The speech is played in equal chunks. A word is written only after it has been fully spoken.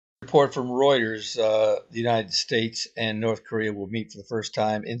Report from Reuters, the United States and North Korea will meet for the first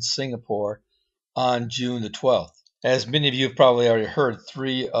time in Singapore on June the 12th. As many of you have probably already heard,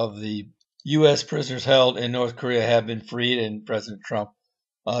 3 of the U.S. prisoners held in North Korea have been freed, and President Trump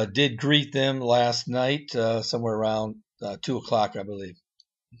did greet them last night, somewhere around 2 o'clock, I believe.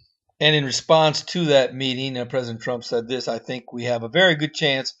 And in response to that meeting, President Trump said this: "I think we have a very good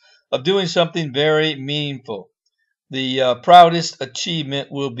chance of doing something very meaningful. The proudest achievement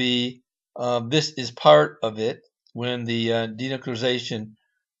will be, this is part of it, when the denuclearization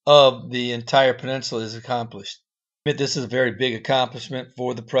of the entire peninsula is accomplished." This is a very big accomplishment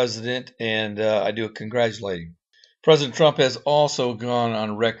for the president, and I do congratulate him. President Trump has also gone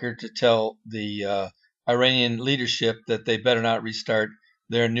on record to tell the Iranian leadership that they better not restart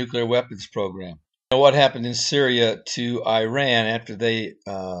their nuclear weapons program. What happened in Syria to Iran after they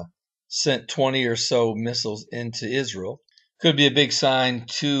sent 20 or so missiles into Israel could be a big sign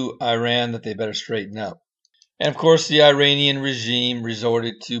to Iran that they better straighten up. And of course, the Iranian regime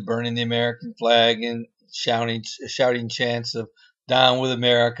resorted to burning the American flag and shouting chants of "Down with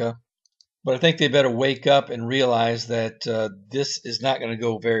America." But I think they better wake up and realize that this is not going to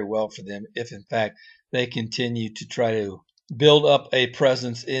go very well for them if, in fact, they continue to try to build up a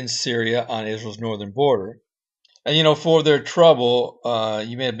presence in Syria on Israel's northern border. And, for their trouble,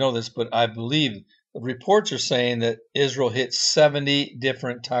 you may have known this, but I believe the reports are saying that Israel hit 70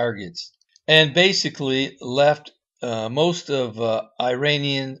 different targets and basically left most of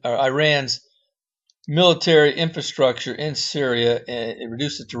Iran's military infrastructure in Syria and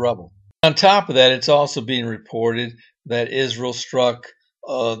reduced it to rubble. On top of that, it's also being reported that Israel struck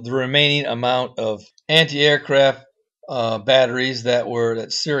the remaining amount of anti-aircraft batteries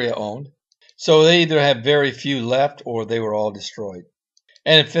that Syria owned. So they either have very few left or they were all destroyed.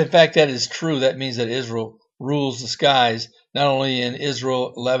 And if in fact that is true, that means that Israel rules the skies, not only in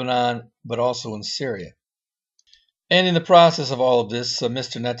Israel, Lebanon, but also in Syria. And in the process of all of this,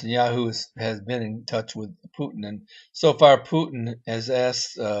 Mr. Netanyahu has been in touch with Putin. And so far, Putin has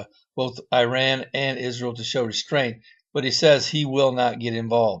asked both Iran and Israel to show restraint, but he says he will not get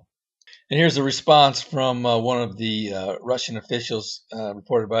involved. And here's a response from one of the Russian officials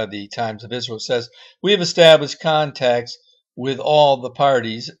reported by the Times of Israel. It says, "We have established contacts with all the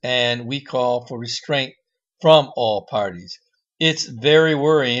parties, and we call for restraint from all parties. It's very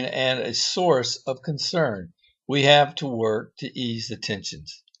worrying and a source of concern. We have to work to ease the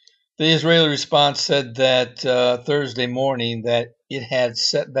tensions." The Israeli response said that Thursday morning that it had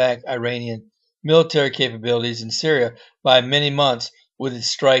set back Iranian military capabilities in Syria by many months with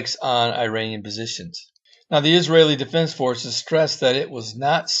its strikes on Iranian positions. Now, the Israeli Defense Forces stressed that it was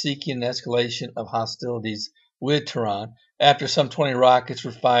not seeking an escalation of hostilities with Tehran after some 20 rockets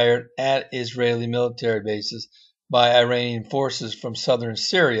were fired at Israeli military bases by Iranian forces from southern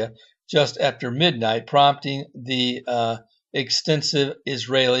Syria just after midnight, prompting the extensive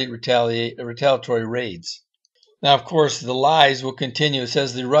Israeli retaliatory raids. Now, of course, the lies will continue. It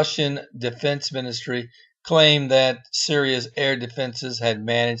says the Russian Defense Ministry claimed that Syria's air defenses had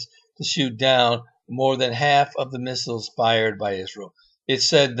managed to shoot down more than half of the missiles fired by Israel. It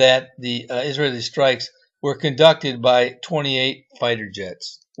said that the Israeli strikes were conducted by 28 fighter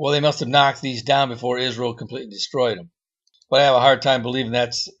jets. Well, they must have knocked these down before Israel completely destroyed them. But I have a hard time believing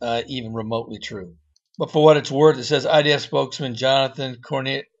that's even remotely true. But for what it's worth, it says IDF spokesman Jonathan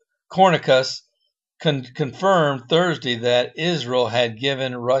Kornikus confirmed Thursday that Israel had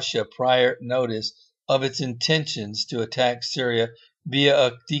given Russia prior notice of its intentions to attack Syria via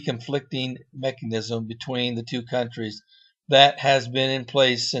a deconflicting mechanism between the two countries that has been in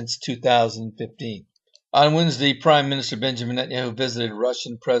place since 2015. On Wednesday, Prime Minister Benjamin Netanyahu visited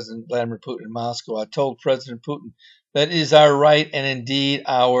Russian President Vladimir Putin in Moscow. "I told President Putin that it is our right and indeed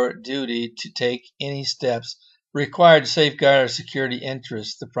our duty to take any steps required to safeguard our security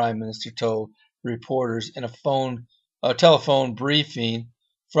interests," the Prime Minister told reporters in a telephone briefing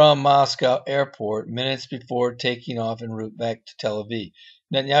from Moscow airport minutes before taking off en route back to Tel Aviv.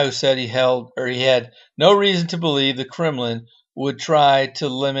 Netanyahu said he had no reason to believe the Kremlin would try to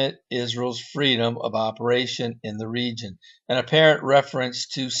limit Israel's freedom of operation in the region, an apparent reference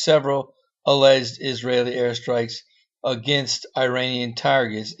to several alleged Israeli airstrikes against Iranian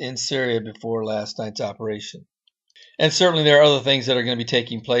targets in Syria before last night's operation. And certainly there are other things that are going to be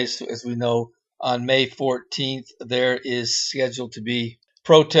taking place. As we know, on May 14th, there is scheduled to be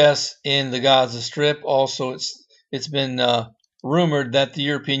protests in the Gaza Strip. Also, it's been rumored that the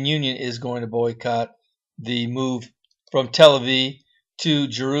European Union is going to boycott the move from Tel Aviv to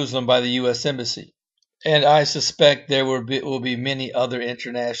Jerusalem by the U.S. Embassy. And I suspect there will be many other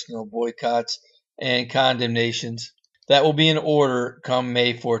international boycotts and condemnations That will be in order come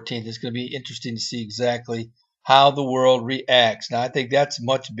May 14th. It's going to be interesting to see exactly how the world reacts. Now, I think that's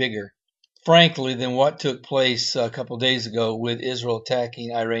much bigger, frankly, than what took place a couple of days ago with Israel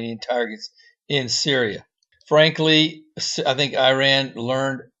attacking Iranian targets in Syria. Frankly, I think Iran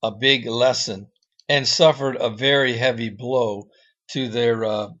learned a big lesson and suffered a very heavy blow to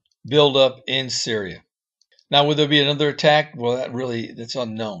their buildup in Syria. Now, will there be another attack? Well, that's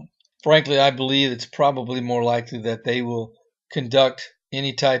unknown. Frankly, I believe it's probably more likely that they will conduct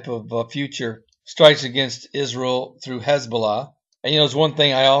any type of future strikes against Israel through Hezbollah. And there's one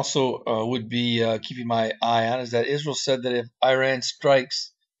thing I also would be keeping my eye on is that Israel said that if Iran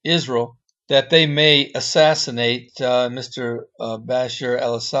strikes Israel, that they may assassinate Mr. Bashar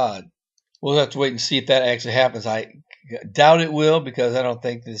al-Assad. We'll have to wait and see if that actually happens. I doubt it will, because I don't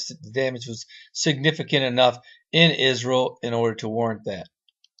think the damage was significant enough in Israel in order to warrant that.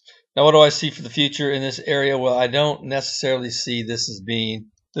 Now, what do I see for the future in this area? Well, I don't necessarily see this as being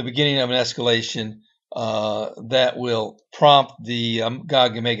the beginning of an escalation that will prompt the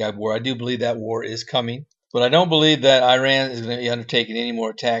Gog and Magog war. I do believe that war is coming, but I don't believe that Iran is going to be undertaking any more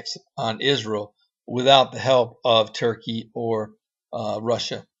attacks on Israel without the help of Turkey or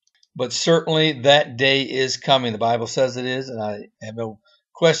Russia. But certainly that day is coming. The Bible says it is, and I have no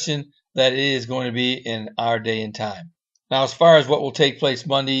question that it is going to be in our day and time. Now, as far as what will take place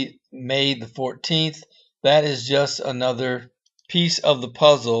Monday, May the 14th, that is just another piece of the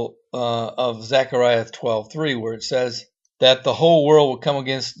puzzle of Zechariah 12:3, where it says that the whole world will come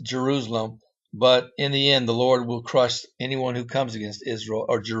against Jerusalem, but in the end, the Lord will crush anyone who comes against Israel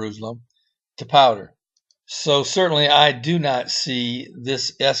or Jerusalem to powder. So certainly I do not see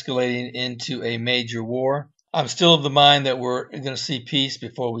this escalating into a major war. I'm still of the mind that we're going to see peace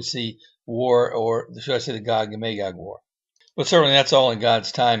before we see war, or should I say the Gog and Magog war. But certainly that's all in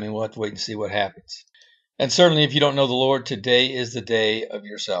God's timing. We'll have to wait and see what happens. And certainly if you don't know the Lord, today is the day of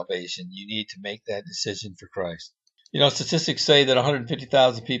your salvation. You need to make that decision for Christ. Statistics say that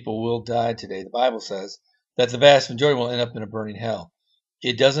 150,000 people will die today. The Bible says that the vast majority will end up in a burning hell.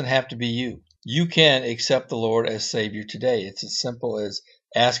 It doesn't have to be you. You can accept the Lord as Savior today. It's as simple as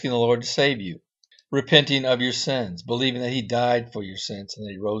asking the Lord to save you, repenting of your sins, believing that He died for your sins and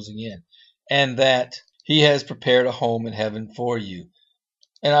that He rose again, and that He has prepared a home in heaven for you.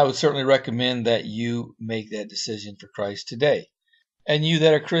 And I would certainly recommend that you make that decision for Christ today. And you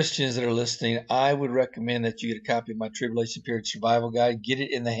that are Christians that are listening, I would recommend that you get a copy of my Tribulation Period Survival Guide. Get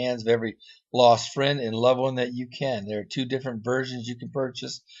it in the hands of every lost friend and loved one that you can. There are two different versions you can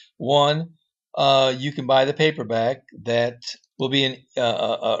purchase. One, you can buy the paperback that will be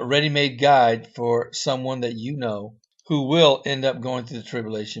a ready-made guide for someone that you know who will end up going through the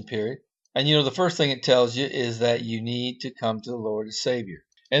tribulation period. And the first thing it tells you is that you need to come to the Lord as Savior.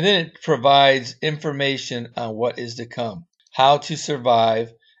 And then it provides information on what is to come, how to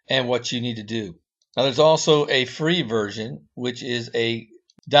survive, and what you need to do. Now, there's also a free version, which is a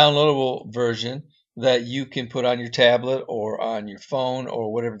downloadable version that you can put on your tablet or on your phone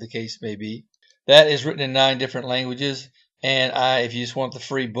or whatever the case may be. That is written in 9 different languages, and if you just want the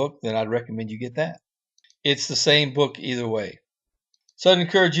free book, then I'd recommend you get that. It's the same book either way. So I'd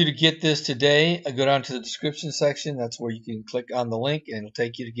encourage you to get this today. Go down to the description section. That's where you can click on the link, and it'll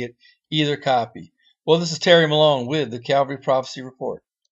take you to get either copy. Well, this is Terry Malone with the Calvary Prophecy Report.